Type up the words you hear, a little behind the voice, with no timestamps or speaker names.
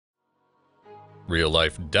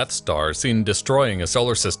Real-life Death Star seen destroying a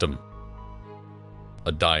solar system.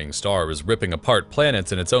 A dying star is ripping apart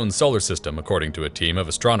planets in its own solar system, according to a team of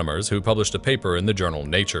astronomers who published a paper in the journal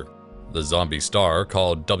Nature. The zombie star,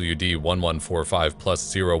 called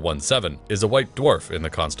WD1145+017, is a white dwarf in the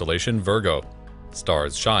constellation Virgo.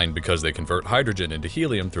 Stars shine because they convert hydrogen into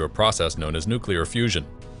helium through a process known as nuclear fusion.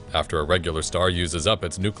 After a regular star uses up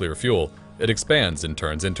its nuclear fuel, it expands and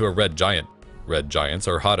turns into a red giant. Red giants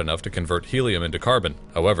are hot enough to convert helium into carbon.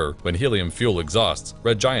 However, when helium fuel exhausts,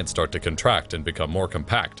 red giants start to contract and become more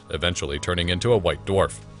compact, eventually turning into a white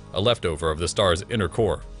dwarf, a leftover of the star's inner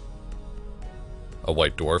core. A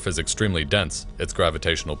white dwarf is extremely dense. Its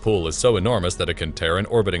gravitational pull is so enormous that it can tear an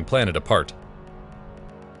orbiting planet apart.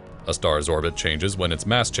 A star's orbit changes when its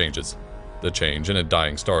mass changes. The change in a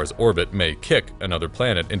dying star's orbit may kick another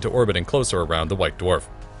planet into orbiting closer around the white dwarf.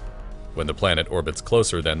 When the planet orbits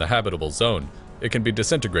closer than the habitable zone, it can be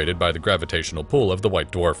disintegrated by the gravitational pull of the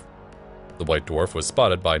white dwarf. The white dwarf was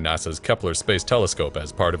spotted by NASA's Kepler space telescope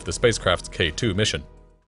as part of the spacecraft's K2 mission.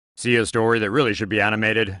 See a story that really should be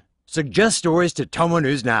animated? Suggest stories to Tomo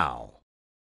News now.